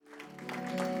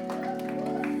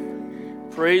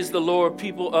Praise the Lord,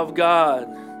 people of God.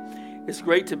 It's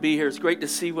great to be here. It's great to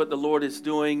see what the Lord is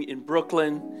doing in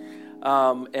Brooklyn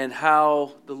and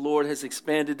how the Lord has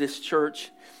expanded this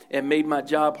church and made my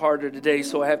job harder today,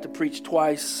 so I have to preach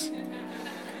twice.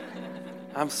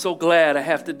 I'm so glad I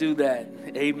have to do that.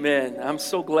 Amen. I'm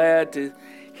so glad to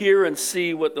hear and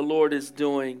see what the Lord is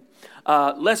doing.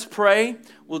 Let's pray.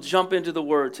 We'll jump into the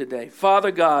word today. Father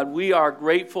God, we are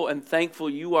grateful and thankful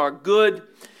you are good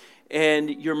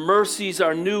and your mercies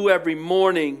are new every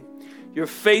morning. Your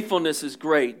faithfulness is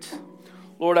great.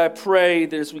 Lord, I pray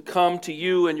that as we come to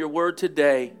you and your word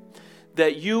today,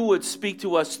 that you would speak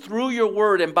to us through your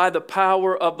word and by the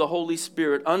power of the Holy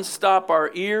Spirit. Unstop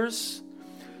our ears,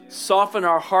 soften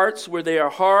our hearts where they are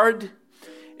hard,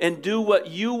 and do what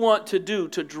you want to do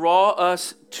to draw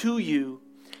us to you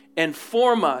and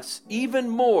form us even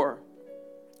more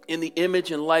in the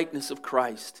image and likeness of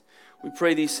Christ. We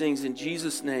pray these things in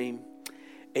Jesus' name.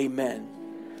 Amen.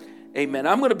 Amen.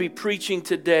 I'm going to be preaching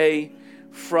today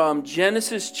from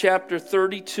Genesis chapter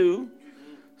 32.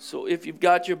 So if you've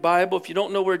got your Bible, if you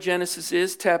don't know where Genesis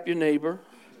is, tap your neighbor.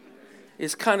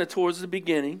 It's kind of towards the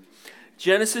beginning.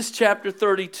 Genesis chapter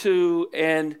 32,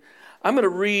 and I'm going to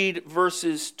read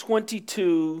verses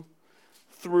 22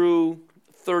 through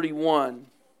 31.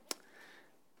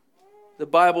 The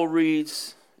Bible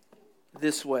reads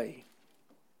this way.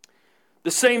 The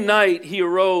same night he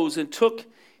arose and took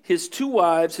his 2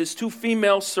 wives, his 2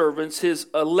 female servants, his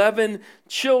 11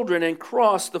 children, and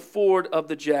crossed the ford of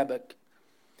the Jabbok.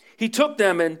 He took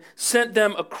them and sent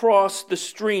them across the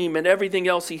stream and everything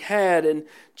else he had, and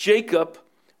Jacob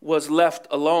was left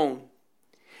alone.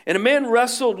 And a man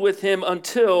wrestled with him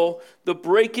until the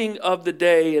breaking of the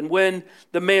day. And when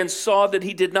the man saw that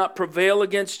he did not prevail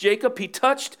against Jacob, he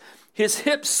touched his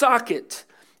hip socket,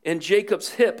 and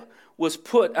Jacob's hip was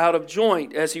put out of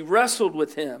joint as he wrestled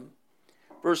with him.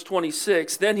 Verse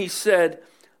 26, then he said,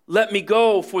 let me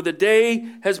go, for the day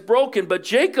has broken. But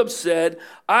Jacob said,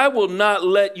 I will not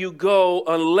let you go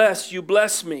unless you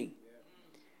bless me.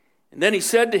 And then he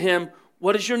said to him,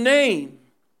 what is your name?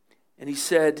 And he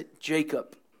said,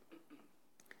 Jacob.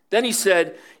 Then he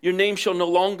said, your name shall no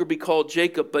longer be called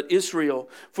Jacob, but Israel,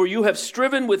 for you have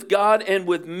striven with God and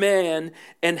with man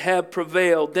and have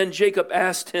prevailed. Then Jacob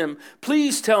asked him,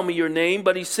 please tell me your name.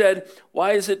 But he said,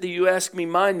 why is it that you ask me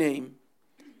my name?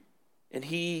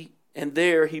 And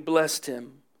there he blessed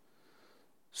him.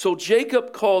 So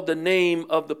Jacob called the name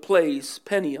of the place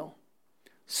Peniel,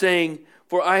 saying,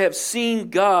 for I have seen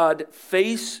God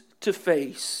face to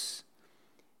face,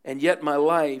 and yet my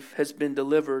life has been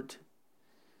delivered.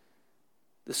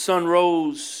 The sun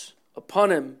rose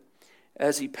upon him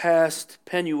as he passed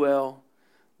Penuel,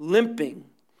 limping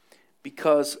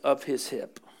because of his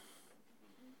hip.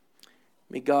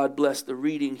 May God bless the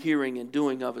reading, hearing, and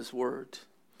doing of his word.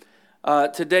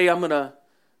 Today I'm going to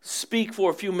speak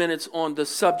for a few minutes on the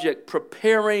subject,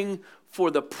 preparing for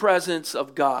the presence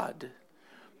of God.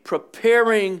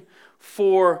 Preparing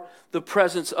for the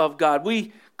presence of God.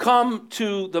 We come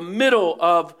to the middle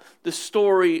of the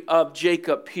story of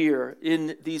Jacob here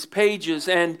in these pages,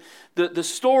 and the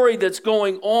story that's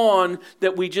going on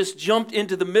that we just jumped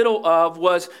into the middle of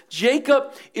was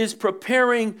Jacob is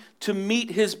preparing to meet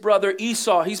his brother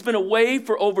Esau. He's been away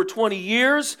for over 20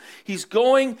 years. He's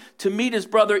going to meet his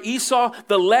brother Esau.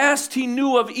 The last he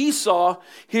knew of Esau,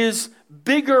 his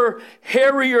bigger,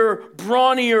 hairier,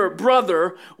 brawnier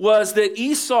brother, was that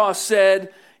Esau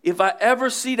said, if I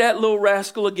ever see that little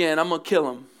rascal again, I'm going to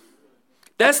kill him.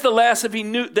 That's the last that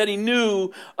he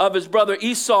knew of his brother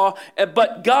Esau.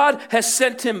 But God has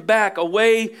sent him back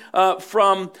away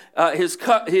from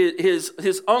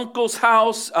his uncle's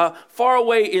house, far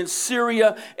away in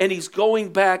Syria, and he's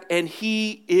going back, and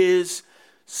he is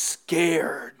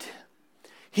scared.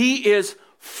 He is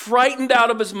frightened out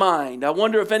of his mind. I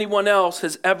wonder if anyone else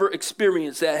has ever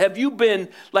experienced that. Have you been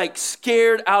like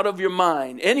scared out of your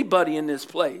mind? Anybody in this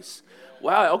place?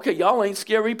 Wow, okay, y'all ain't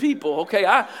scary people. Okay,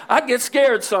 I get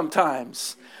scared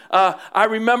sometimes. I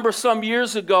remember some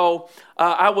years ago,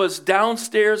 I was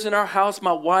downstairs in our house,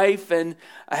 my wife, and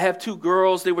I have 2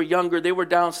 girls. They were younger. They were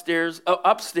upstairs,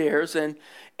 and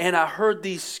I heard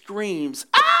these screams.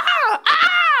 Ah!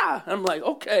 Ah! I'm like,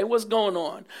 okay, what's going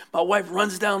on? My wife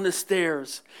runs down the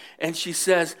stairs, and she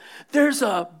says, there's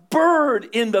a bird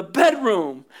in the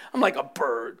bedroom. I'm like, a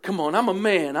bird? Come on, I'm a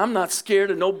man. I'm not scared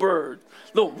of no bird.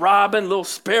 Little robin, little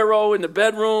sparrow in the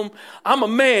bedroom. I'm a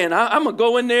man. I'm going to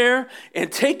go in there and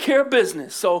take care of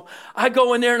business. So I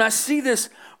go in there, and I see this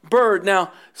bird.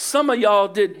 Now, some of y'all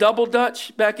did double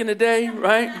dutch back in the day,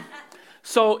 right?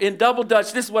 So in double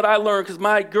dutch, this is what I learned because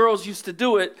my girls used to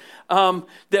do it,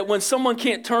 that when someone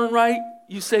can't turn right,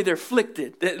 You say they're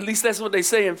afflicted. At least that's what they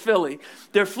say in Philly.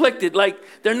 They're afflicted, like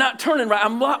they're not turning right.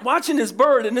 I'm watching this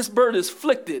bird, and this bird is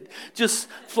afflicted, just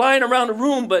flying around the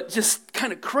room, but just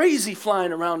kind of crazy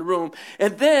flying around the room.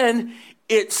 And then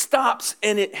it stops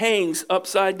and it hangs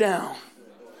upside down.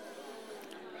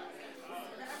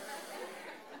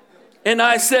 And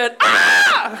I said,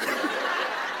 ah!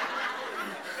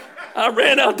 I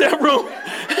ran out that room.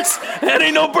 That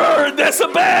ain't no bird, that's a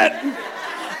bat.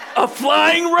 A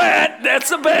flying rat,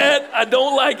 that's a bat. I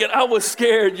don't like it. I was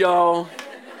scared, y'all.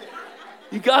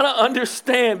 You got to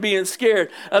understand being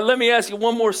scared. Let me ask you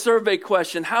one more survey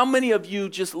question. How many of you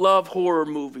just love horror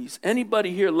movies?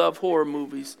 Anybody here love horror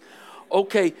movies?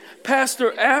 Okay,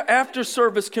 Pastor, after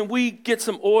service, can we get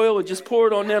some oil and just pour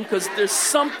it on them? Because there's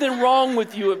something wrong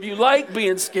with you if you like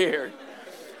being scared.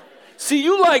 See,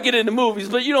 you like it in the movies,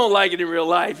 but you don't like it in real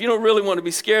life. You don't really want to be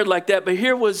scared like that. But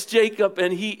here was Jacob,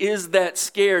 and he is that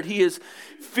scared. He is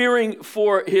fearing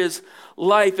for his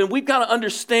life. And we've got to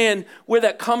understand where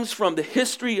that comes from, the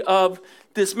history of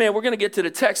this man. We're going to get to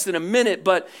the text in a minute,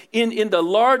 but in the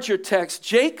larger text,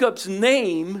 Jacob's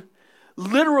name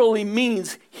literally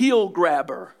means heel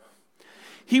grabber.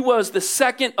 He was the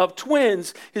second of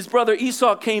twins. His brother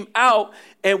Esau came out,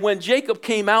 and when Jacob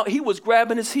came out, he was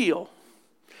grabbing his heel.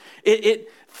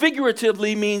 It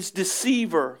figuratively means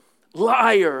deceiver,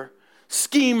 liar,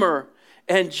 schemer,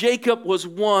 and Jacob was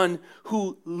one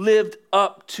who lived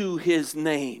up to his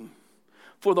name.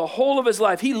 For the whole of his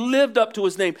life, he lived up to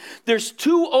his name. There's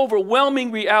two overwhelming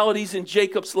realities in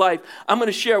Jacob's life. I'm going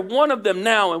to share one of them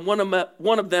now and one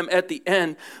of them at the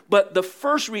end. But the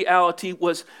first reality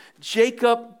was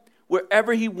Jacob,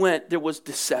 wherever he went, there was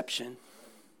deception.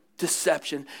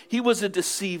 Deception. He was a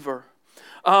deceiver.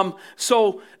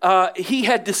 So he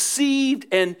had deceived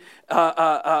and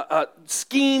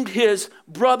schemed his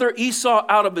brother Esau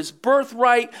out of his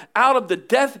birthright, out of the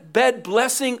deathbed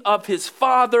blessing of his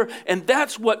father. And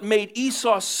that's what made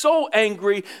Esau so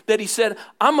angry that he said,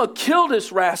 I'm going to kill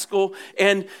this rascal.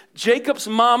 And Jacob's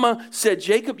mama said,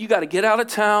 Jacob, you got to get out of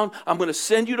town. I'm going to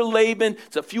send you to Laban.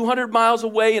 It's a few hundred miles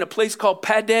away in a place called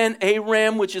Padan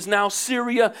Aram, which is now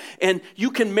Syria. And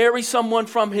you can marry someone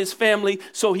from his family.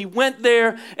 So he went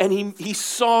there and he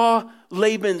saw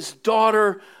Laban's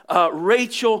daughter,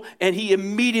 Rachel, and he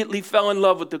immediately fell in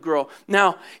love with the girl.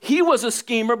 Now, he was a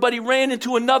schemer, but he ran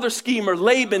into another schemer,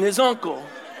 Laban, his uncle.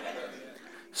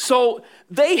 So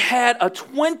they had a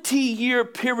 20-year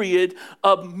period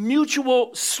of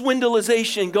mutual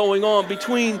swindleization going on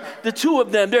between the two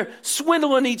of them. They're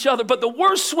swindling each other, but the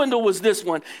worst swindle was this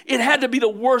one. It had to be the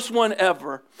worst one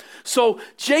ever. So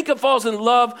Jacob falls in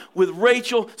love with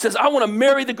Rachel, says, I want to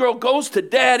marry the girl, goes to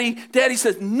daddy. Daddy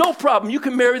says, no problem, you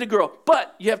can marry the girl,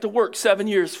 but you have to work 7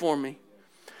 years for me.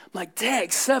 I'm like,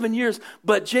 Dad, 7 years.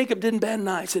 But Jacob didn't bat an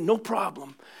eye. He said, no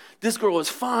problem. This girl is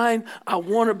fine. I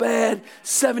want her bad.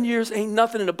 7 years ain't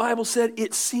nothing. And the Bible said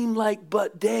it seemed like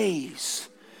but days.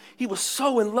 He was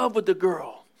so in love with the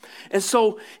girl. And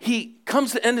so he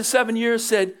comes to the end of 7 years,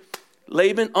 said,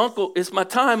 Laban, uncle, it's my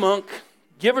time, unc.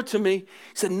 Give her to me. He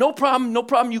said, no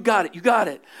problem, you got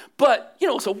it. But,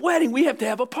 it's a wedding. We have to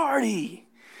have a party.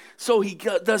 So he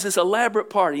does this elaborate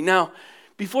party. Now,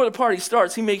 before the party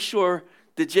starts, he makes sure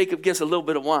that Jacob gets a little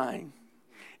bit of wine.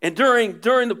 And during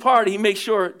the party, he makes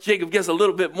sure Jacob gets a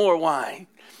little bit more wine.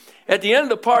 At the end of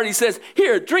the party, he says,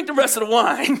 here, drink the rest of the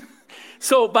wine.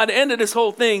 So by the end of this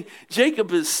whole thing,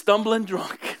 Jacob is stumbling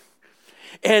drunk.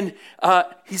 And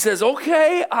he says,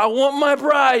 okay, I want my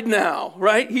bride now,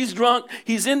 right? He's drunk.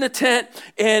 He's in the tent.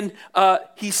 And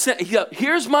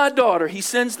here's my daughter. He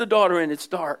sends the daughter in. It's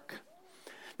dark.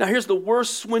 Now, here's the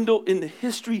worst swindle in the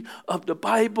history of the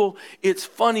Bible. It's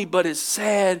funny, but it's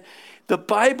sad. The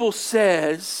Bible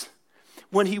says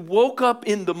when he woke up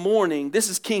in the morning, this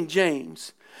is King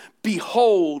James,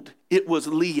 behold, it was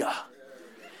Leah.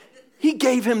 He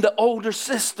gave him the older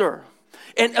sister.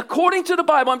 And according to the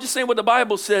Bible, I'm just saying what the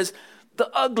Bible says, the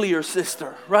uglier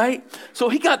sister, right? So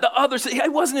he got the other sister. He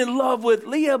wasn't in love with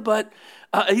Leah, but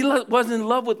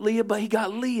he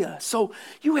got Leah. So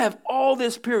you have all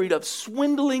this period of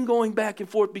swindling going back and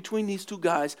forth between these two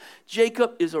guys.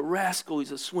 Jacob is a rascal.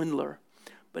 He's a swindler.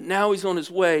 But now he's on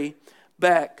his way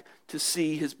back to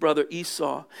see his brother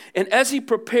Esau. And as he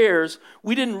prepares,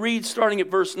 we didn't read starting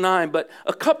at verse 9, but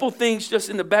a couple things just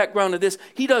in the background of this.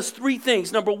 He does three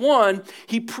things. Number one,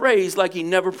 he prays like he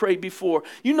never prayed before.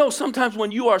 Sometimes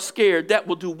when you are scared, that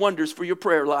will do wonders for your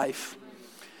prayer life.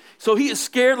 So he is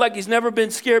scared like he's never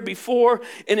been scared before.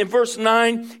 And in verse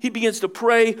 9, he begins to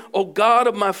pray, O God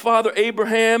of my father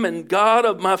Abraham and God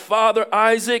of my father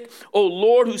Isaac, O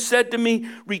Lord, who said to me,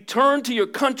 return to your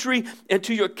country and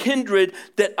to your kindred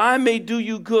that I may do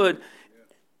you good.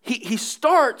 he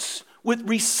starts with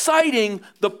reciting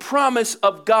the promise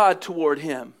of God toward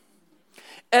him.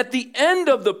 At the end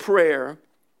of the prayer,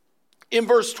 in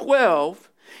verse 12,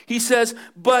 he says,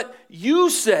 but you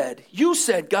said,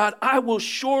 God, I will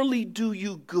surely do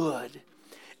you good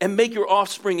and make your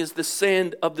offspring as the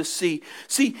sand of the sea.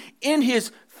 See, in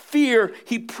his fear,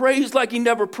 he prays like he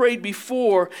never prayed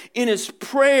before. In his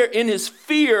prayer, in his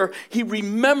fear, he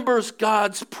remembers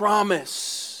God's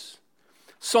promise.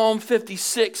 Psalm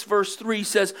 56 verse 3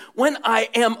 says, when I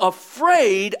am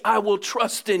afraid, I will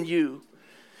trust in you.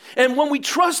 And when we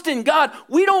trust in God,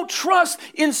 we don't trust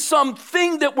in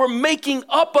something that we're making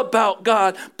up about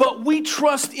God, but we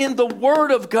trust in the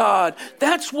Word of God.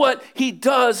 That's what he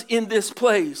does in this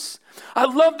place. I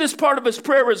love this part of his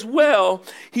prayer as well.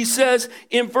 He says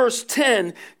in verse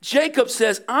 10, Jacob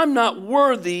says, I'm not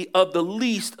worthy of the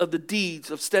least of the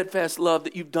deeds of steadfast love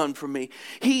that you've done for me.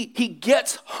 He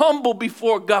gets humble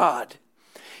before God.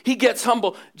 He gets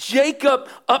humble. Jacob,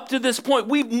 up to this point,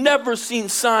 we've never seen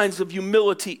signs of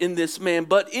humility in this man,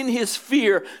 but in his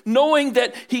fear, knowing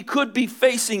that he could be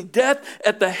facing death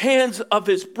at the hands of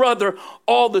his brother,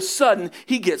 all of a sudden,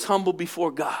 he gets humble before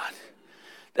God.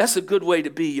 That's a good way to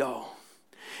be, y'all.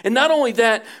 And not only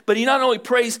that, but he not only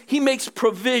prays, he makes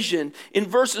provision in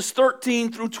verses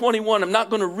 13 through 21. I'm not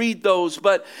going to read those,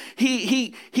 but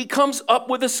he comes up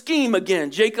with a scheme again.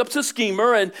 Jacob's a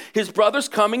schemer, and his brother's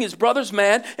coming. His brother's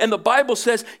mad, and the Bible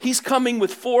says he's coming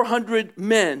with 400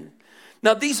 men.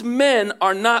 Now, these men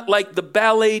are not like the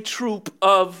ballet troupe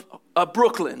of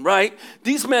Brooklyn, right?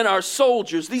 These men are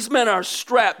soldiers. These men are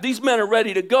strapped. These men are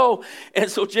ready to go. And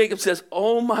so Jacob says,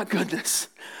 oh my goodness,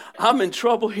 I'm in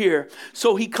trouble here.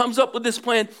 So he comes up with this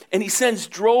plan, and he sends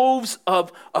droves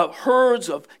of herds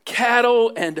of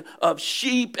cattle and of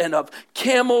sheep and of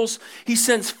camels. He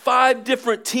sends 5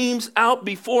 different teams out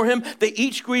before him. They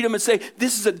each greet him and say,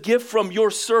 this is a gift from your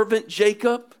servant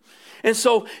Jacob. And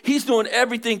so he's doing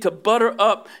everything to butter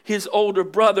up his older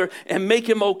brother and make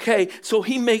him okay. So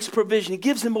he makes provision. He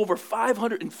gives him over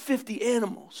 550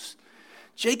 animals.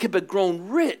 Jacob had grown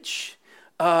rich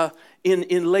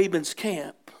in Laban's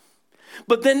camp.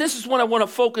 But then this is what I want to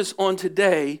focus on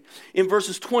today. In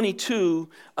verses 22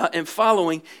 and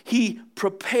following, he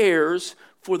prepares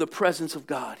for the presence of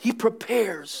God. He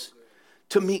prepares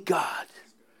to meet God.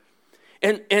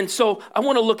 And so I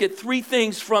want to look at 3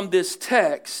 things from this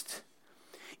text.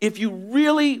 If you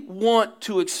really want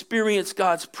to experience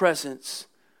God's presence,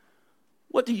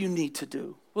 what do you need to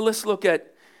do? Well, let's look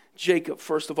at Jacob,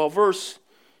 first of all. Verse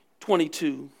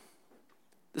 22.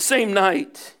 The same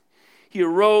night, he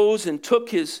arose and took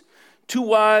his 2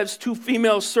 wives, 2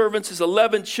 female servants, his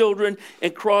 11 children,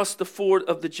 and crossed the ford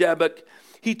of the Jabbok.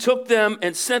 He took them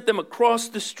and sent them across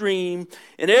the stream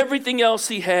and everything else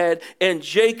he had, and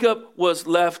Jacob was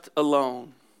left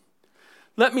alone.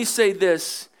 Let me say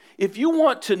this. If you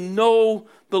want to know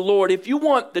the Lord, if you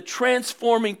want the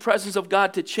transforming presence of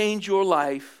God to change your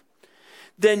life,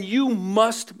 then you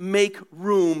must make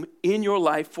room in your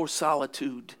life for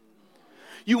solitude.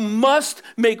 You must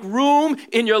make room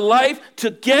in your life to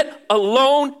get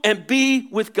alone and be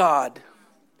with God.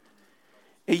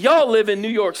 And y'all live in New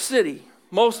York City.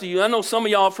 Most of you, I know some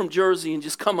of y'all from Jersey and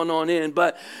just coming on in,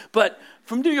 but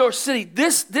from New York City,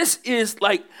 this is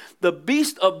like the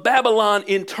beast of Babylon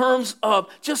in terms of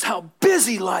just how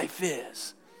busy life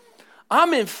is.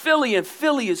 I'm in Philly, and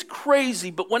Philly is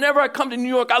crazy, but whenever I come to New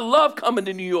York, I love coming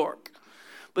to New York.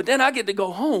 But then I get to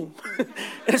go home. And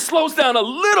it slows down a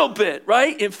little bit,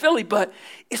 right, in Philly, but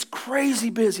it's crazy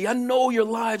busy. I know your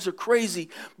lives are crazy,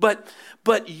 but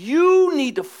you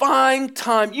need to find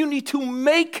time. You need to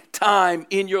make time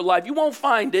in your life. You won't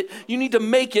find it. You need to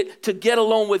make it to get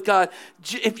alone with God.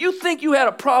 If you think you had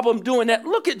a problem doing that,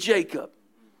 look at Jacob.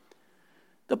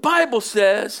 The Bible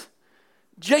says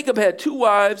Jacob had 2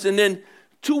 wives and then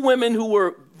 2 women who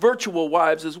were virtual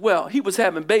wives as well. He was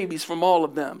having babies from all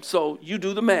of them. So you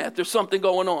do the math. There's something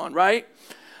going on, right?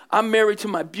 I'm married to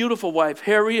my beautiful wife,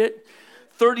 Harriet,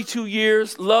 32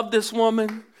 years. Love this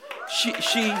woman. She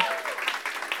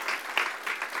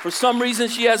for some reason,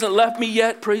 she hasn't left me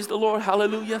yet. Praise the Lord.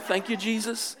 Hallelujah. Thank you,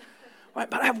 Jesus. Right,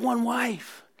 but I have 1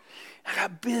 wife. I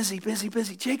got busy.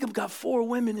 Jacob got 4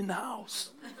 women in the house.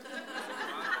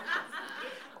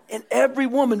 And every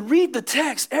woman, read the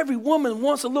text, every woman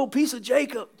wants a little piece of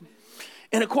Jacob.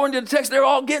 And according to the text, they're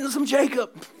all getting some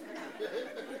Jacob.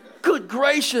 Good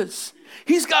gracious.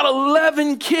 He's got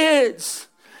 11 kids,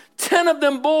 10 of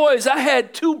them boys. I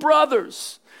had 2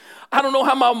 brothers. I don't know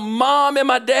how my mom and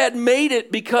my dad made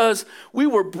it because we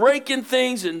were breaking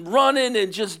things and running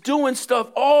and just doing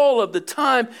stuff all of the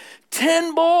time.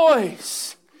 10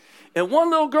 boys. And one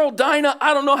little girl, Dinah,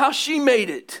 I don't know how she made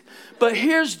it. But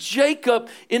here's Jacob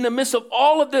in the midst of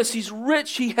all of this. He's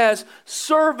rich. He has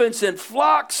servants and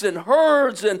flocks and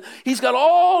herds, and he's got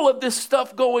all of this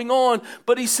stuff going on.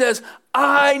 But he says,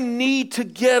 I need to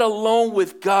get alone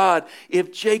with God.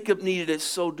 If Jacob needed it,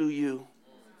 so do you.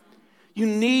 You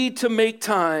need to make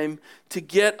time to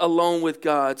get alone with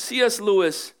God. C.S.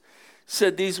 Lewis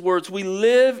said these words, we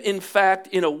live, in fact,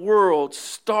 in a world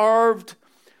starved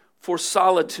for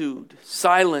solitude,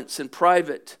 silence, and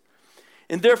private,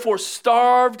 and therefore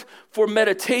starved for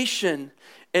meditation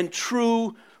and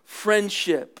true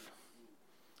friendship.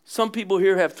 Some people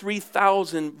here have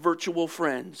 3,000 virtual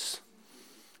friends.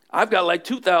 I've got like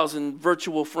 2,000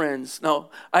 virtual friends. Now,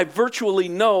 I virtually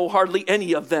know hardly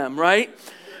any of them, right?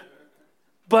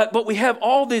 But we have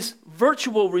all this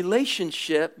virtual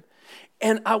relationship,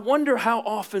 and I wonder how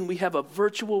often we have a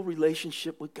virtual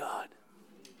relationship with God.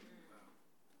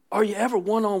 Are you ever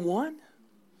one-on-one?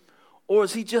 Or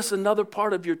is he just another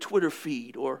part of your Twitter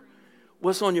feed or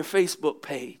what's on your Facebook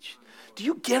page? Do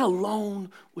you get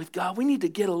alone with God? We need to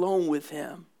get alone with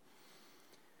him.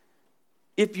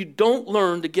 If you don't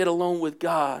learn to get alone with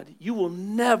God, you will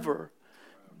never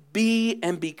be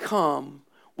and become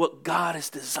what God has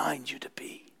designed you to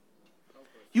be.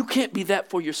 You can't be that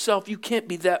for yourself. You can't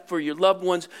be that for your loved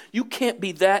ones. You can't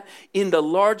be that in the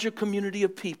larger community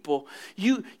of people.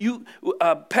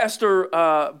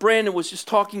 Pastor Brandon was just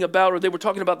talking about, or they were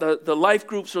talking about the life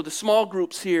groups or the small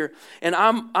groups here. And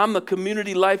I'm a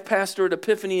community life pastor at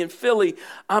Epiphany in Philly.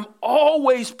 I'm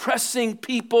always pressing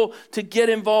people to get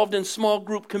involved in small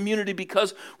group community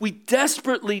because we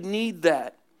desperately need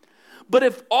that. But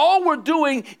if all we're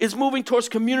doing is moving towards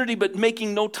community but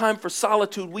making no time for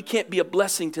solitude, we can't be a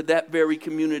blessing to that very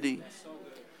community.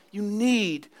 You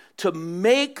need to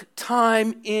make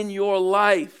time in your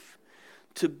life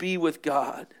to be with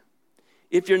God.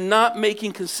 If you're not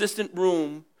making consistent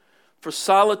room for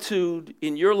solitude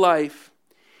in your life,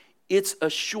 it's a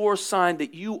sure sign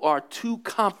that you are too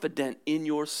confident in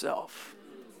yourself.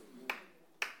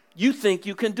 You think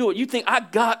you can do it. You think, I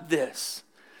got this.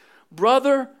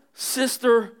 Brother,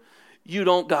 sister, you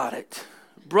don't got it.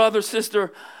 Brother,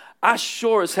 sister, I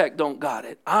sure as heck don't got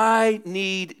it. I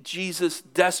need Jesus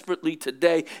desperately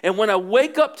today. And when I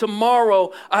wake up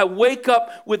tomorrow, I wake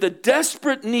up with a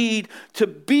desperate need to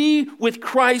be with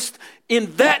Christ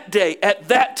in that day, at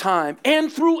that time,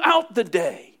 and throughout the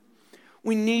day.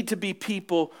 We need to be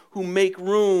people who make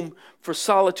room for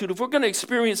solitude. If we're going to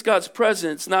experience God's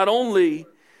presence, not only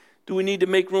do we need to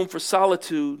make room for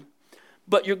solitude,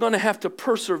 but you're going to have to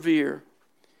persevere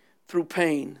through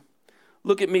pain.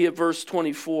 Look at me at verse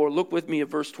 24. Look with me at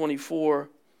verse 24.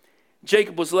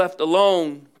 Jacob was left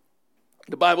alone.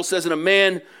 The Bible says, and a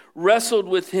man wrestled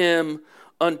with him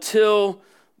until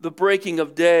the breaking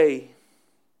of day.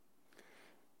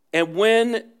 And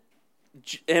when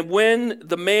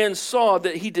the man saw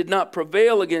that he did not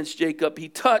prevail against Jacob, he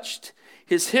touched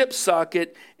his hip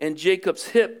socket, and Jacob's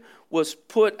hip was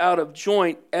put out of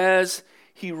joint as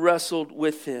he wrestled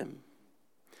with him.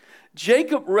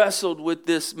 Jacob wrestled with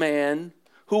this man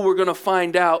who we're going to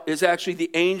find out is actually the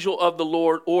angel of the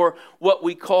Lord, or what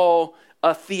we call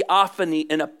a theophany,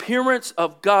 an appearance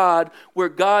of God where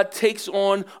God takes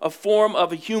on a form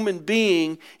of a human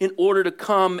being in order to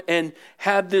come and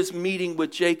have this meeting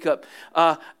with Jacob.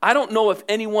 I don't know if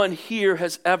anyone here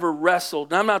has ever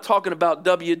wrestled. And I'm not talking about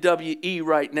WWE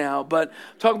right now, but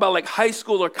I'm talking about like high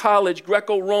school or college,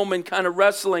 Greco-Roman kind of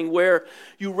wrestling where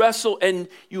you wrestle and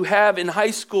you have in high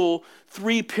school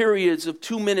 3 periods of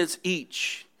 2 minutes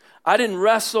each. I didn't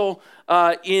wrestle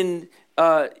in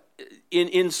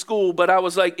school, but I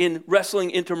was like in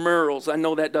wrestling intramurals. I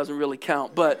know that doesn't really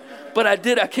count, but I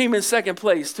did. I came in second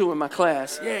place too in my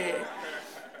class. Yeah.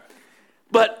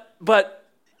 But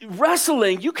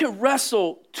wrestling, you can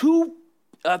wrestle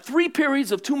 3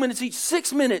 periods of 2 minutes each,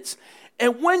 6 minutes.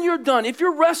 And when you're done, if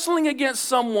you're wrestling against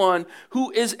someone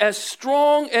who is as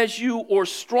strong as you or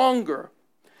stronger,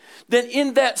 then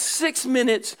in that 6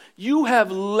 minutes, you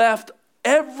have left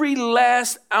every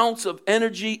last ounce of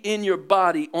energy in your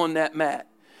body on that mat.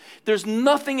 There's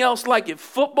nothing else like it.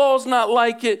 Football's not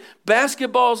like it.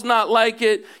 Basketball's not like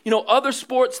it. Other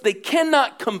sports, they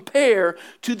cannot compare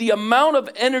to the amount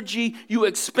of energy you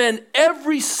expend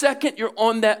every second you're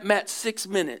on that mat. 6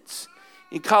 minutes.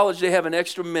 In college, they have an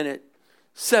extra minute,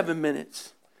 7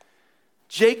 minutes.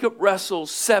 Jacob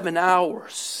wrestles 7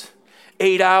 hours,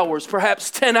 8 hours, perhaps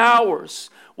 10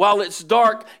 hours. While it's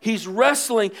dark, he's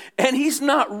wrestling, and he's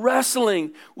not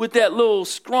wrestling with that little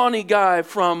scrawny guy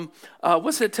from,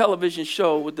 what's that television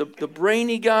show with the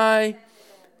brainy guy?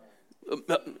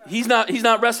 He's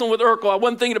not wrestling with Urkel. I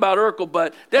wasn't thinking about Urkel,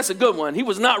 but that's a good one. He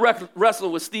was not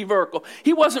wrestling with Steve Urkel.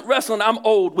 He wasn't wrestling, I'm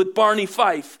old, with Barney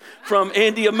Fife from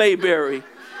Andy Mayberry.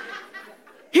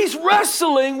 He's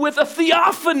wrestling with a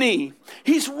theophany.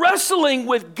 He's wrestling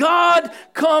with God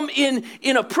come in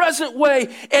a present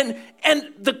way. And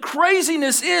the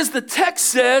craziness is the text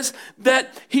says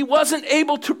that he wasn't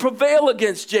able to prevail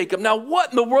against Jacob. Now,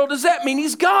 what in the world does that mean?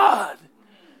 He's God.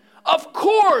 Of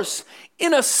course,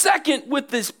 in a second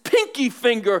with his pinky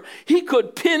finger, he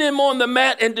could pin him on the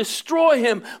mat and destroy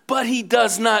him, but he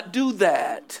does not do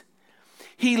that.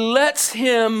 He lets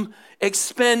him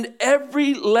expend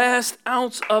every last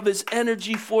ounce of his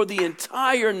energy for the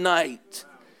entire night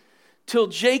till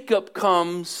Jacob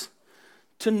comes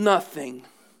to nothing.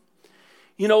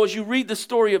 You know, as you read the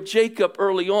story of Jacob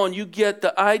early on, you get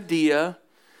the idea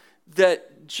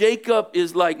that Jacob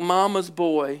is like mama's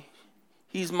boy.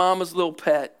 He's mama's little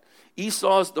pet.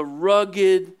 Esau's the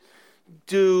rugged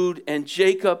dude, and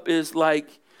Jacob is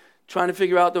like trying to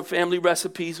figure out the family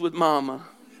recipes with mama.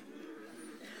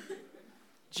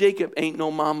 Jacob ain't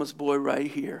no mama's boy right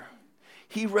here.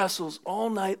 He wrestles all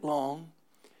night long,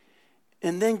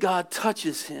 and then God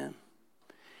touches him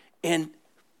and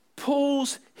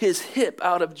pulls his hip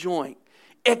out of joint.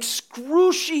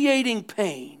 Excruciating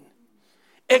pain.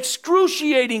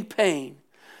 Excruciating pain.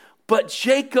 But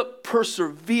Jacob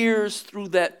perseveres through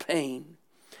that pain.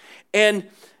 And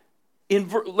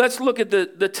let's look at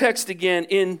the text again.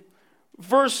 In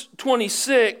verse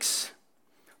 26,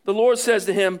 the Lord says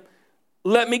to him,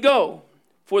 "Let me go,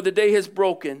 for the day has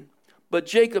broken." But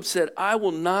Jacob said, "I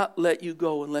will not let you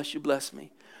go unless you bless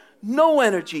me." No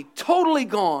energy, totally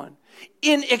gone,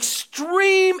 in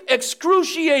extreme,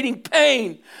 excruciating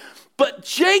pain. But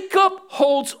Jacob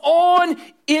holds on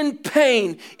in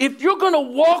pain. If you're going to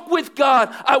walk with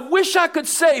God, I wish I could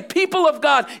say, people of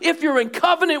God, if you're in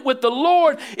covenant with the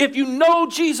Lord, if you know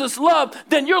Jesus' love,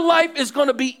 then your life is going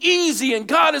to be easy and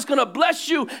God is going to bless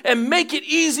you and make it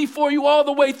easy for you all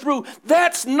the way through.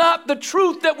 That's not the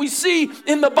truth that we see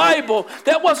in the Bible.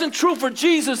 That wasn't true for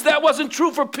Jesus. That wasn't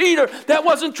true for Peter. That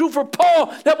wasn't true for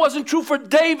Paul. That wasn't true for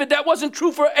David. That wasn't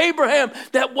true for Abraham.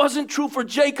 That wasn't true for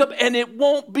Jacob, and it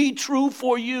won't be true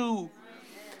for you.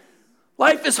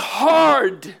 Life is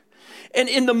hard, and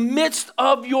in the midst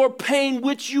of your pain,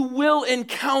 which you will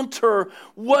encounter,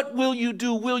 what will you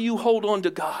do? Will you hold on to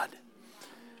God?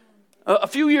 A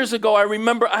few years ago, I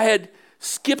remember I had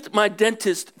skipped my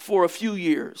dentist for a few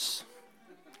years.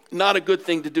 Not a good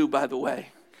thing to do, by the way.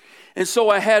 And so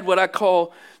I had what I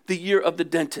call the year of the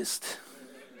dentist.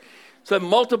 So I had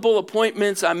multiple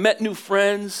appointments. I met new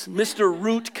friends. Mr.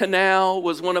 Root Canal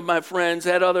was one of my friends.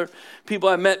 Had other people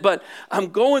I met. But I'm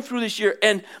going through this year,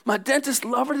 and my dentist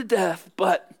loved her to death.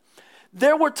 But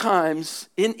there were times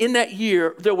in that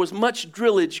year, there was much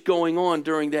drillage going on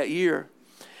during that year.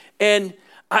 And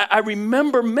I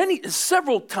remember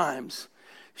several times,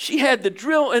 she had the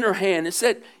drill in her hand and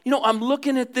said, "I'm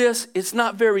looking at this. It's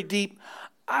not very deep.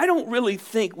 I don't really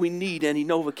think we need any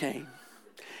Novocaine."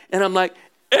 And I'm like,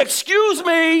 "Excuse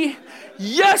me,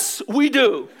 yes, we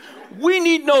do. We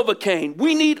need Novocaine.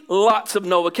 We need lots of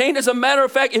Novocaine. As a matter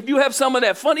of fact, if you have some of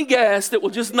that funny gas that will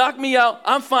just knock me out,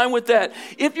 I'm fine with that.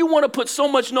 If you want to put so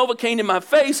much Novocaine in my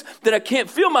face that I can't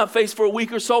feel my face for a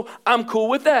week or so, I'm cool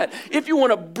with that. If you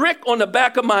want a brick on the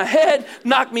back of my head,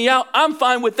 knock me out, I'm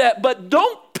fine with that. But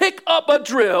don't pick up a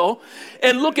drill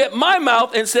and look at my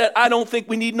mouth and say, I don't think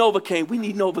we need Novocaine. We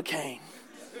need Novocaine."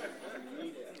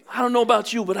 I don't know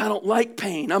about you, but I don't like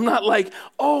pain. I'm not like,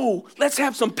 "Oh, let's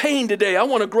have some pain today. I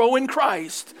want to grow in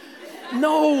Christ."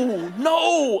 No,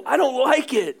 I don't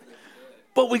like it.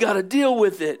 But we got to deal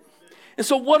with it. And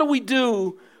so what do we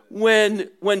do when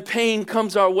pain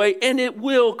comes our way? And it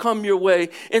will come your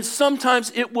way. And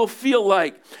sometimes it will feel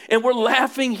like, and we're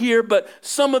laughing here, but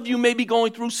some of you may be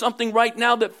going through something right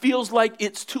now that feels like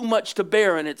it's too much to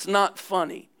bear and it's not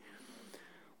funny.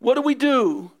 What do we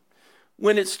do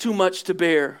when it's too much to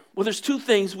bear? Well, there's two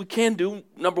things we can do.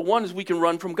 Number one is we can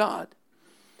run from God.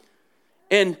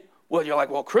 And, well, you're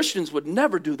like, "Well, Christians would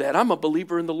never do that. I'm a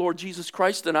believer in the Lord Jesus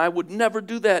Christ, and I would never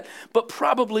do that." But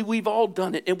probably we've all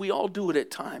done it, and we all do it at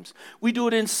times. We do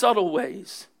it in subtle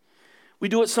ways. We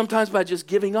do it sometimes by just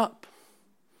giving up.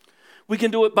 We can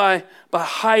do it by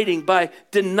hiding, by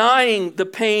denying the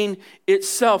pain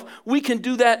itself. We can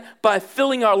do that by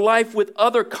filling our life with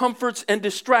other comforts and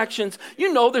distractions.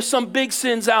 There's some big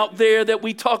sins out there that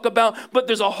we talk about, but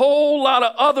there's a whole lot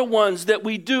of other ones that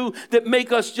we do that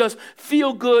make us just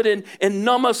feel good and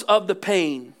numb us of the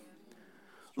pain.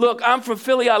 Look, I'm from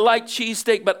Philly. I like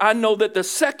cheesesteak, but I know that the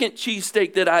second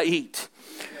cheesesteak that I eat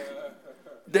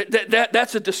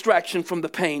That's a distraction from the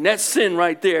pain. That's sin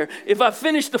right there. If I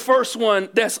finish the first one,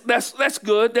 that's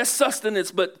good. That's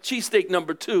sustenance. But cheesesteak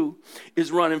number 2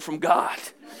 is running from God.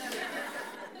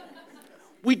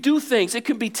 We do things. It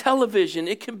can be television.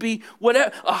 It can be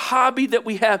whatever, a hobby that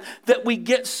we have that we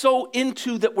get so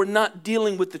into that we're not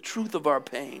dealing with the truth of our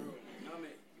pain.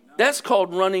 That's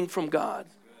called running from God.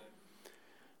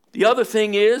 The other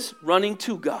thing is running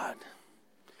to God.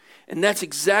 And that's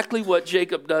exactly what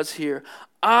Jacob does here.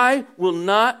 I will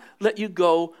not let you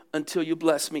go until you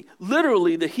bless me.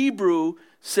 Literally, the Hebrew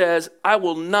says, I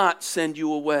will not send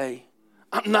you away.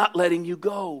 I'm not letting you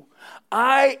go.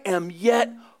 I am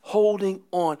yet holding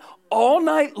on. All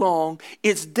night long,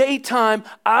 it's daytime.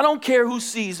 I don't care who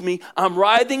sees me. I'm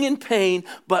writhing in pain,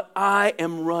 but I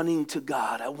am running to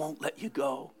God. I won't let you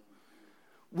go.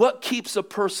 What keeps a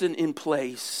person in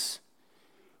place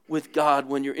with God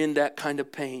when you're in that kind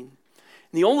of pain?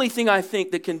 And the only thing I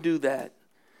think that can do that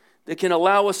can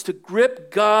allow us to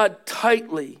grip God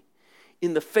tightly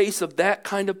in the face of that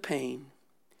kind of pain,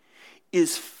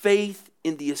 is faith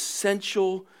in the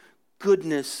essential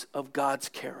goodness of God's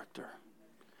character.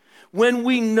 When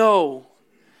we know,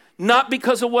 not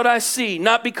because of what I see,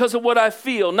 not because of what I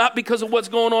feel, not because of what's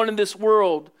going on in this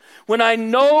world, when I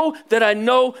know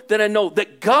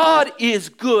that God is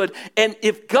good, and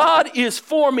if God is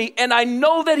for me, and I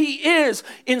know that he is,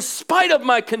 in spite of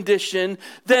my condition,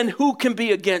 then who can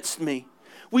be against me?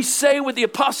 We say with the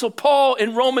Apostle Paul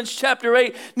in Romans chapter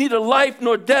 8, neither life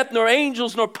nor death, nor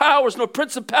angels, nor powers, nor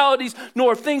principalities,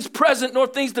 nor things present, nor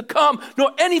things to come,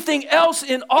 nor anything else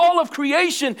in all of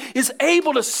creation is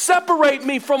able to separate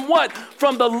me from what?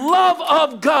 From the love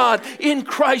of God in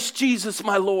Christ Jesus,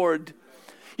 my Lord.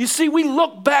 You see, we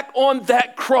look back on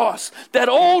that cross, that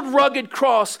old rugged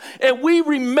cross, and we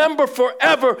remember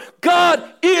forever, God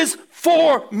is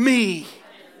for me.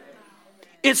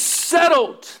 It's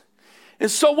settled. And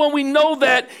so when we know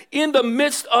that, in the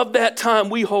midst of that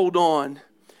time, we hold on.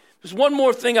 There's one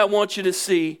more thing I want you to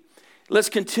see. Let's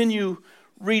continue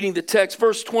reading the text.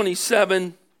 Verse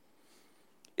 27,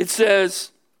 it says,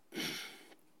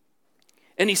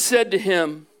 and he said to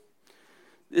him,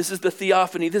 this is the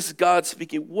theophany, this is God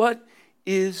speaking, what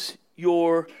is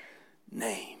your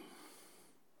name?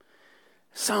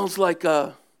 Sounds like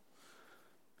a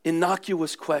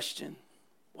innocuous question.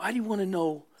 Why do you want to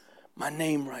know my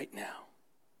name right now?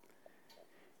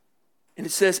 And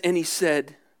it says, and he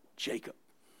said, Jacob.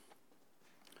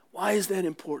 Why is that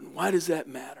important? Why does that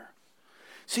matter?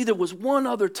 See, there was one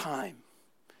other time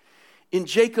in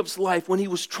Jacob's life when he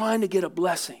was trying to get a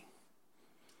blessing.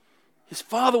 His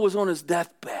father was on his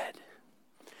deathbed,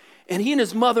 and he and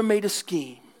his mother made a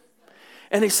scheme.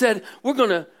 And they said, we're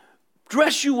going to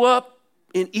dress you up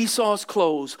in Esau's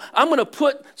clothes. I'm going to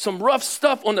put some rough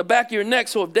stuff on the back of your neck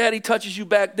so if daddy touches you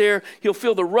back there, he'll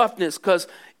feel the roughness, because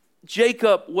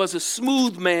Jacob was a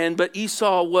smooth man, but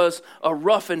Esau was a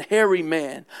rough and hairy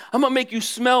man. I'm going to make you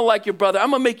smell like your brother. I'm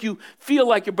going to make you feel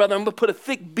like your brother. I'm going to put a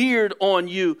thick beard on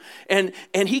you. And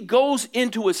he goes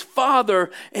into his father,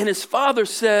 and his father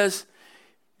says,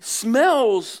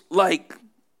 smells like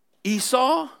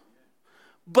Esau,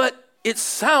 but it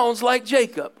sounds like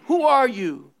Jacob. Who are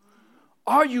you?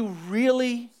 Are you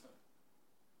really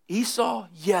Esau?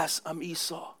 Yes, I'm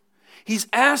Esau. He's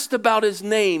asked about his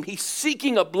name. He's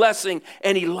seeking a blessing,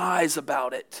 and he lies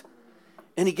about it.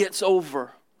 And he gets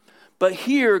over. But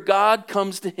here, God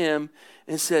comes to him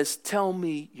and says, tell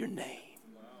me your name.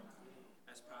 Wow.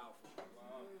 That's powerful.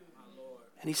 Wow. My Lord.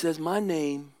 And he says, my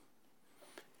name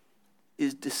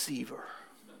is deceiver.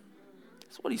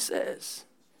 That's what he says.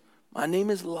 My name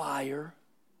is liar.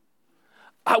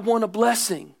 I want a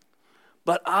blessing,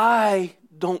 but I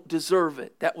don't deserve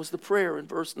it. That was the prayer in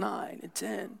verse 9 and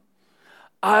 10.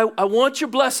 I want your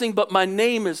blessing, but my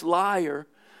name is liar.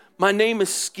 My name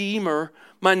is schemer.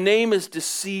 My name is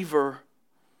deceiver.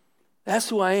 That's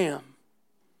who I am.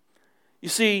 You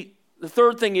see, the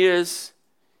third thing is,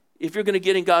 if you're going to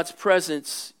get in God's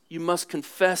presence, you must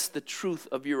confess the truth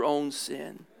of your own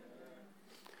sin.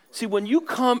 See, when you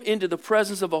come into the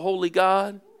presence of a holy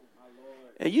God,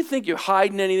 and you think you're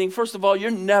hiding anything, first of all,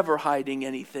 you're never hiding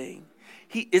anything.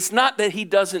 It's not that he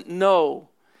doesn't know.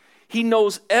 He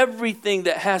knows everything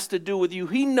that has to do with you.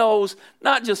 He knows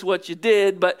not just what you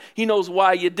did, but he knows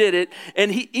why you did it.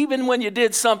 And even when you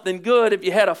did something good, if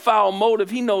you had a foul motive,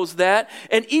 he knows that.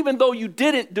 And even though you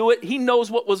didn't do it, he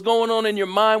knows what was going on in your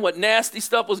mind, what nasty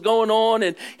stuff was going on.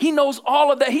 And he knows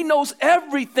all of that. He knows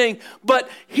everything. But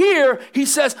here he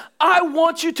says, I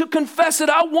want you to confess it.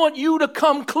 I want you to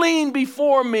come clean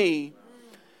before me.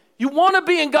 You want to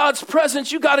be in God's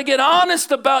presence, you got to get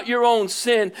honest about your own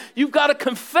sin. You've got to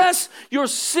confess your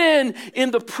sin in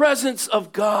the presence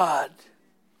of God.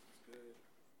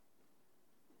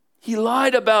 He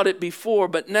lied about it before,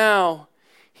 but now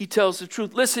he tells the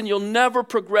truth. Listen, you'll never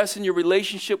progress in your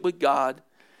relationship with God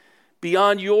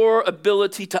beyond your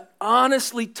ability to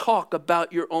honestly talk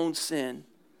about your own sin.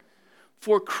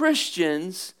 For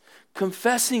Christians,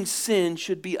 confessing sin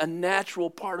should be a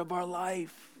natural part of our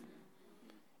life.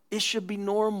 It should be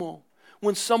normal.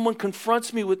 When someone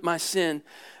confronts me with my sin,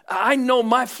 I know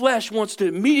my flesh wants to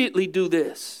immediately do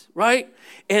this, right?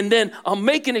 And then I'll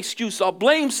make an excuse. I'll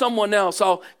blame someone else.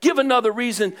 I'll give another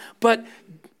reason. But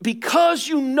because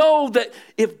you know that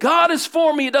if God is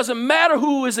for me, it doesn't matter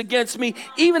who is against me.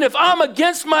 Even if I'm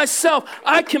against myself,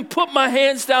 I can put my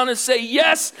hands down and say,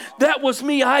 yes, that was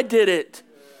me. I did it.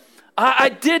 I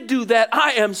did do that.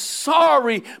 I am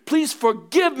sorry. Please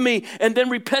forgive me. And then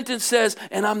repentance says,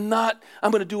 and I'm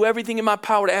going to do everything in my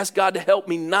power to ask God to help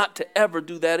me not to ever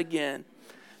do that again.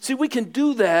 See, we can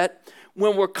do that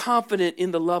when we're confident in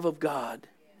the love of God.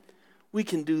 We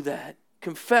can do that.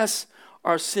 Confess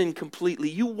our sin completely.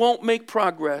 You won't make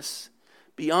progress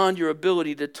beyond your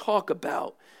ability to talk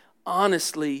about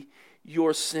honestly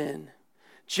your sin.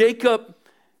 Jacob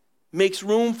makes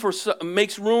room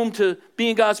to be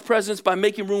in God's presence by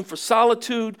making room for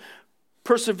solitude,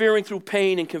 persevering through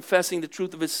pain, and confessing the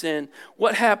truth of his sin.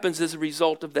 What happens as a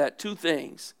result of that? Two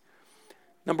things.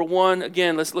 Number one,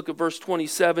 again, let's look at verse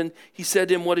 27. He said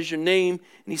to him, what is your name?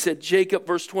 And he said, Jacob.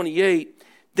 Verse 28.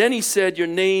 Then he said, your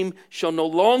name shall no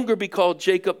longer be called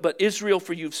Jacob, but Israel,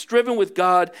 for you've striven with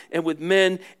God and with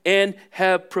men and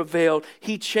have prevailed.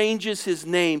 He changes his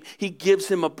name. He gives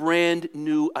him a brand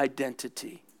new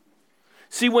identity.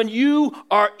 See, when you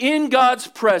are in God's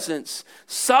presence,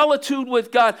 solitude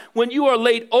with God, when you are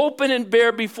laid open and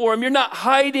bare before him, you're not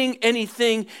hiding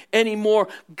anything anymore.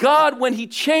 God, when he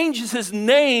changes his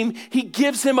name, he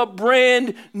gives him a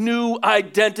brand new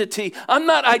identity. I'm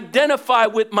not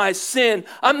identified with my sin.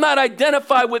 I'm not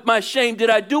identified with my shame. Did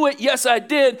I do it? Yes, I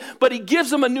did. But he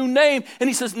gives him a new name, and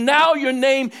he says, now your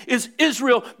name is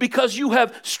Israel because you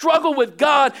have struggled with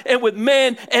God and with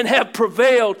man and have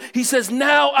prevailed. He says,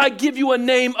 now I give you a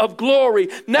name of glory.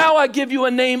 Now I give you a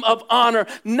name of honor.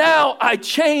 Now I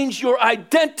change your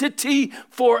identity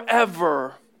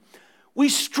forever. We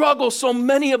struggle, so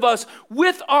many of us,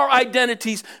 with our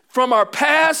identities from our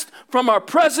past, from our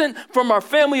present, from our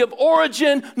family of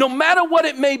origin. No matter what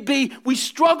it may be, we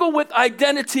struggle with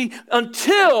identity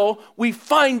until we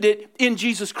find it in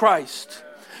Jesus Christ.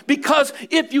 Because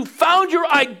if you found your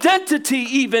identity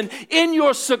even in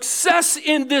your success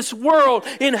in this world,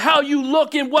 in how you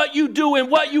look, in what you do, and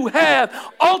what you have,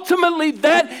 ultimately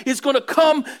that is going to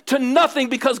come to nothing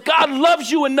because God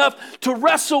loves you enough to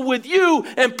wrestle with you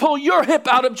and pull your hip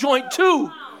out of joint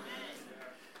too.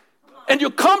 And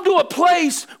you'll come to a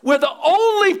place where the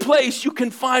only place you can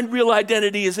find real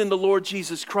identity is in the Lord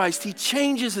Jesus Christ. He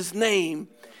changes his name.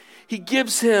 He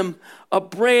gives him a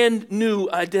brand new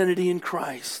identity in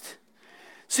Christ.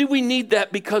 See, we need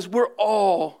that because we're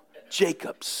all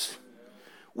Jacobs.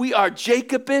 We are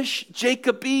Jacobish,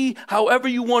 Jacoby, however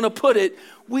you want to put it.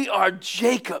 We are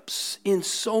Jacobs in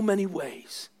so many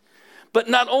ways. But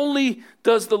not only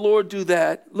does the Lord do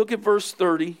that, look at verse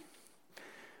 30.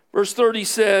 Verse 30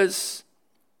 says,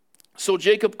 so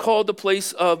Jacob called the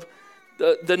place of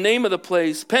the name of the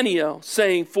place, Peniel,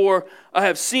 saying, for I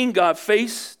have seen God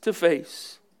face to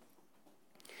face,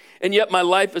 and yet my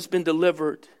life has been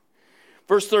delivered.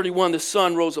 Verse 31, the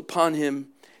sun rose upon him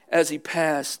as he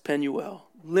passed Peniel,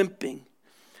 limping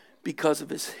because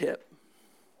of his hip.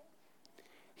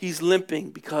 He's limping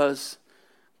because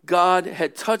God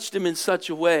had touched him in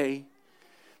such a way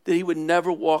that he would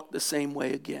never walk the same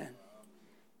way again.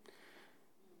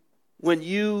 When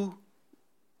you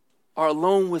are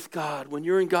alone with God, when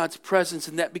you're in God's presence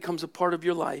and that becomes a part of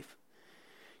your life,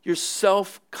 your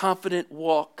self-confident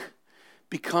walk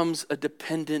becomes a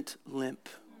dependent limp.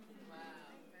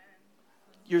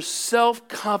 Your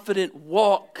self-confident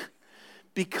walk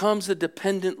becomes a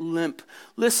dependent limp.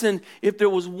 Listen, if there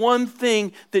was one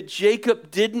thing that Jacob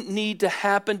didn't need to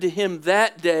happen to him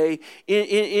that day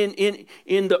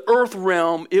in the earth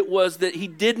realm, it was that he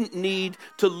didn't need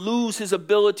to lose his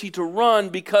ability to run,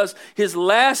 because his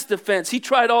last defense, he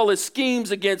tried all his schemes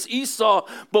against Esau,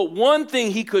 but one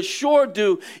thing he could sure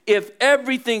do, if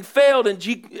everything failed and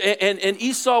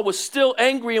Esau was still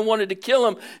angry and wanted to kill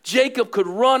him, Jacob could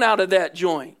run out of that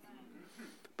joint.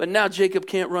 But now Jacob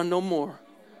can't run no more.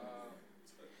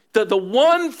 The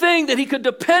one thing that he could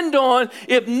depend on,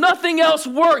 if nothing else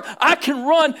worked, I can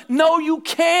run. No, you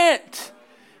can't.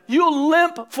 You'll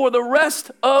limp for the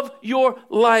rest of your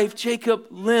life. Jacob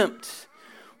limped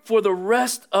for the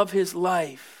rest of his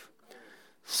life.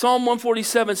 Psalm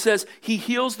 147 says, he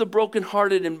heals the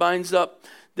brokenhearted and binds up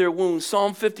their wounds.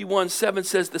 Psalm 51:7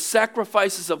 says, the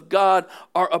sacrifices of God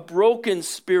are a broken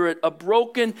spirit, a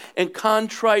broken and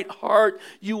contrite heart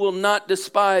you will not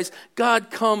despise.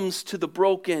 God comes to the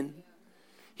broken.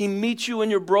 He meets you in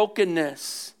your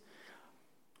brokenness.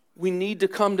 We need to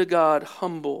come to God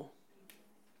humble.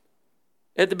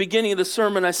 At the beginning of the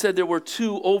sermon, I said there were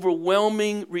two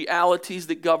overwhelming realities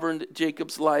that governed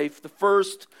Jacob's life. The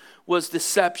first was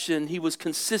deception. He was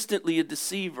consistently a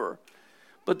deceiver.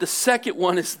 But the second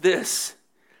one is this: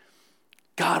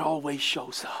 God always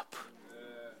shows up.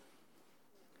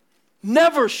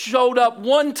 Never showed up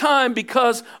one time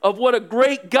because of what a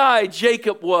great guy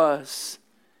Jacob was.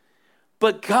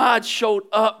 But God showed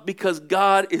up because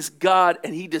God is God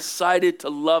and he decided to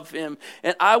love him.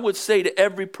 And I would say to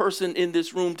every person in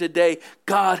this room today,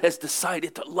 God has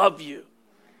decided to love you.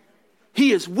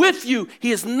 He is with you.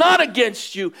 He is not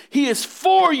against you. He is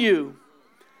for you.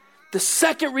 The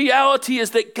second reality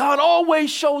is that God always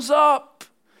shows up.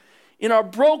 In our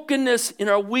brokenness, in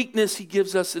our weakness, he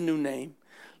gives us a new name.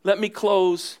 Let me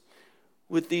close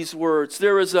with these words.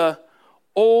 There is an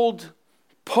old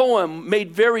poem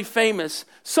made very famous.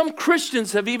 Some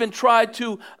Christians have even tried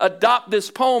to adopt this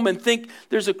poem and think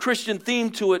there's a Christian theme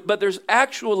to it, but there's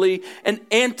actually an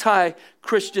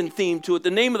anti-Christian theme to it.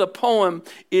 The name of the poem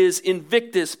is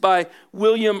Invictus by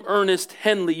William Ernest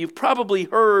Henley. You've probably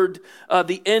heard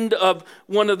the end of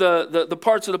one of the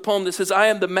parts of the poem that says, I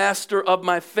am the master of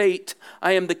my fate.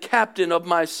 I am the captain of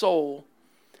my soul.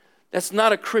 That's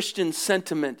not a Christian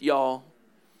sentiment, y'all.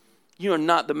 You are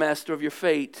not the master of your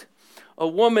fate. A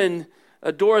woman,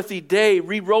 Dorothy Day,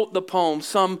 rewrote the poem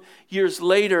some years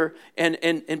later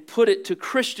and put it to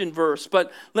Christian verse.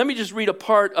 But let me just read a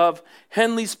part of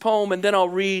Henley's poem, and then I'll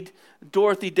read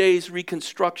Dorothy Day's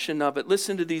reconstruction of it.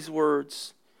 Listen to these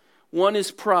words. One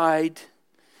is pride,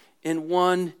 and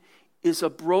one is a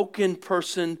broken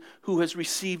person who has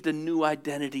received a new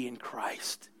identity in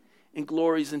Christ and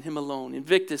glories in him alone.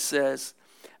 Invictus says,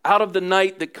 out of the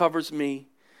night that covers me,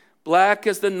 black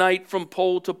as the night from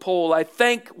pole to pole, I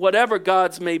thank whatever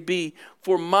gods may be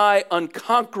for my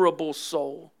unconquerable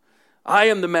soul. I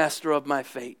am the master of my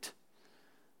fate.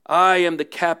 I am the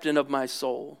captain of my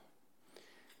soul.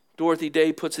 Dorothy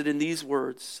Day puts it in these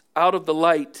words. Out of the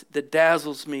light that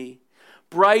dazzles me,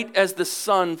 bright as the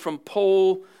sun from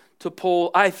pole to pole,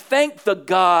 I thank the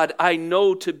God I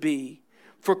know to be,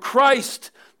 for Christ,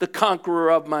 the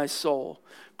conqueror of my soul.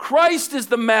 Christ is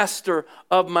the master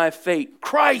of my fate.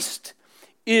 Christ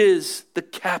is the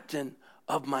captain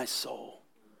of my soul.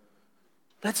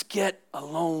 Let's get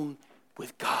alone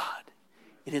with God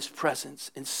in his presence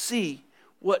and see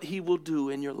what he will do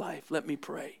in your life. Let me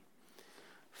pray.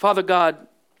 Father God,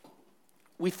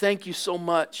 we thank you so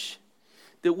much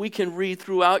that we can read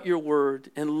throughout your word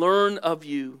and learn of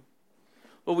you.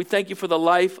 Lord, we thank you for the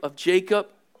life of Jacob,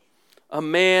 a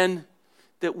man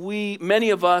that many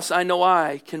of us, I know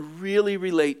I, can really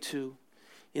relate to.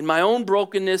 In my own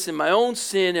brokenness, in my own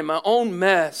sin, in my own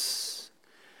mess,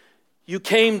 you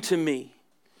came to me.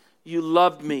 You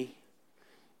loved me.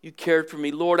 You cared for me.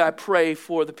 Lord, I pray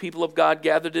for the people of God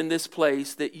gathered in this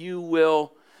place that you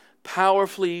will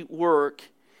powerfully work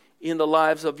in the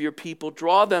lives of your people.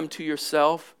 Draw them to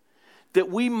yourself, that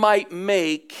we might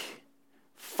make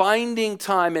finding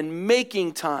time and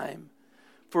making time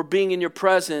for being in your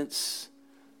presence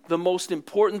the most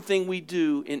important thing we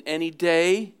do in any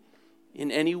day,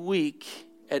 in any week,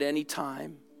 at any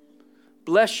time.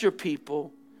 Bless your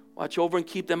people. Watch over and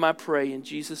keep them, I pray, in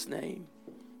Jesus' name.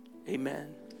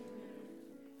 Amen.